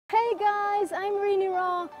guys, I'm Rini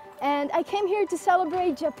Raw and I came here to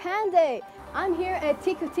celebrate Japan Day. I'm here at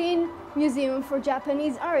Tikotin Museum for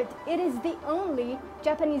Japanese Art. It is the only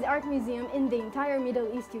Japanese art museum in the entire Middle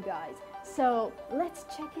East, you guys. So let's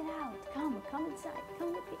check it out. Come inside,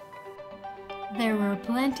 come with me. There were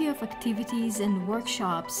plenty of activities and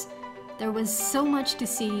workshops. There was so much to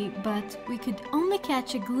see, but we could only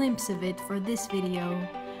catch a glimpse of it for this video.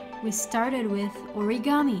 We started with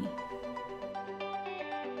origami.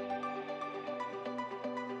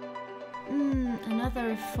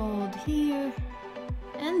 Another fold here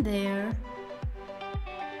and there,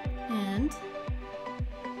 and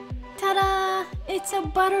ta-da! It's a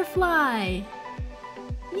butterfly!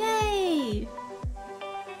 Yay!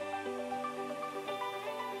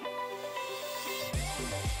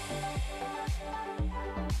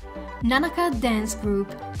 Nanaka Dance Group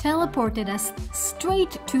teleported us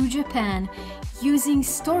straight to Japan using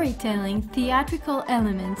storytelling, theatrical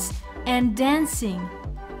elements, and dancing.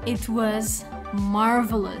 It was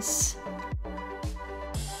marvelous.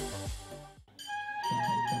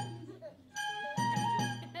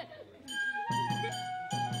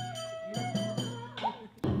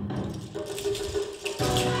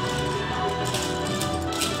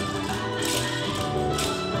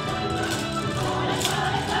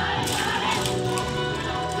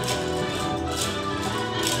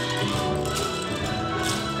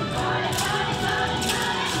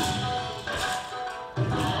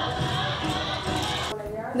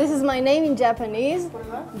 This is my name in Japanese,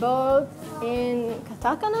 both in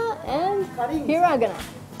katakana and hiragana.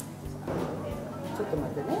 ちょっと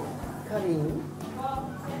待ってね。カリン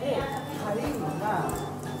で、カリンが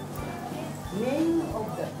name of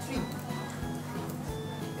the tree.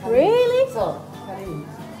 Really? そう、カリン。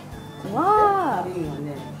 Wow! カリンは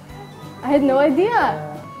ね。 I had no idea.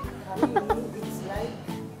 カリン it's like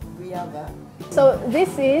guava. So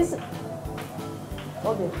this is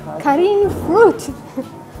おでか。 karin fruit.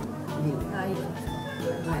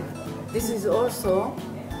 This is also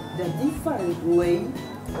the different way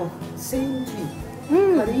of same tree.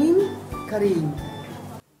 Karin, karin.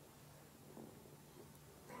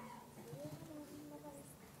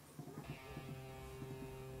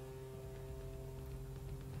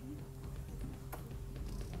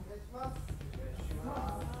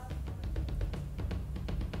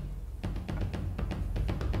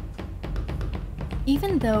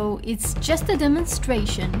 Even though it's just a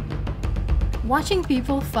demonstration, watching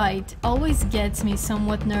people fight always gets me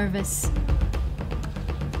somewhat nervous.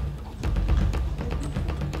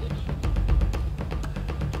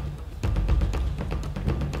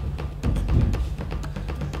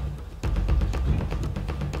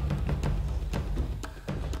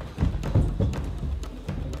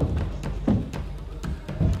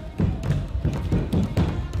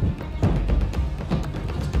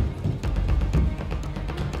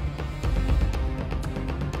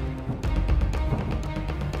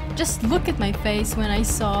 Just look at my face when I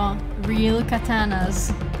saw real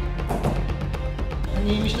katanas.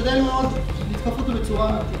 אני משתדל מאוד לתקוף אותו בצורה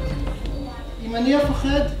אמיתית. אם אני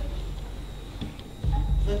אפחד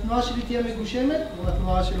והתנועה שלי תהיה מגושמת, או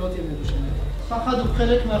התנועה שלו תהיה מגושמת. פחד הוא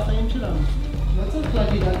חלק מהחיים שלנו. לא צריך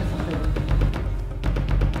להגיד אל תפחד.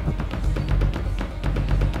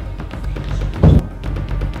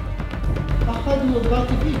 פחד הוא דבר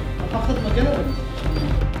טבעי, הפחד מגן עלינו.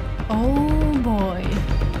 Oh boy.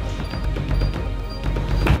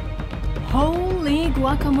 Holy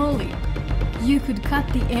guacamole! You could cut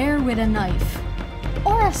the air with a knife.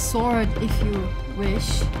 Or a sword if you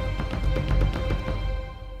wish.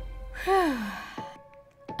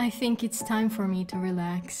 I think it's time for me to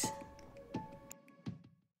relax.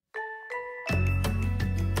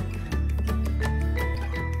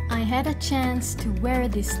 I had a chance to wear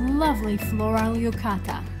this lovely floral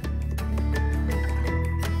yukata.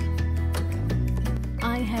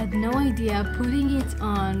 I had no idea putting it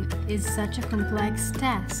on is such a complex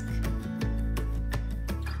task.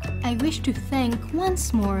 I wish to thank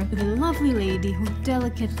once more the lovely lady who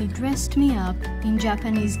delicately dressed me up in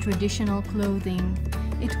Japanese traditional clothing.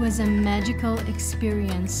 It was a magical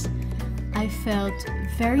experience. I felt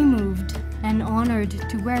very moved and honored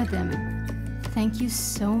to wear them. Thank you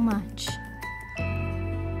so much.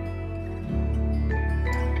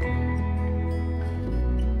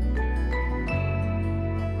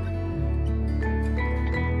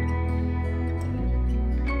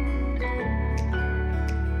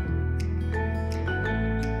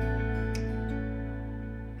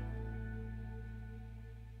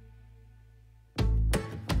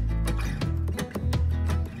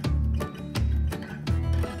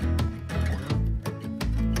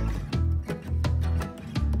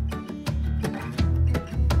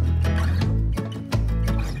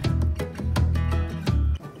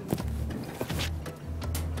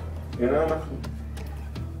 הנה אנחנו.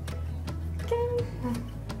 כן.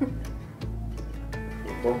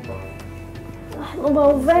 הופה. אנחנו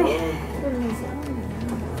בהווה.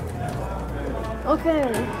 אוקיי.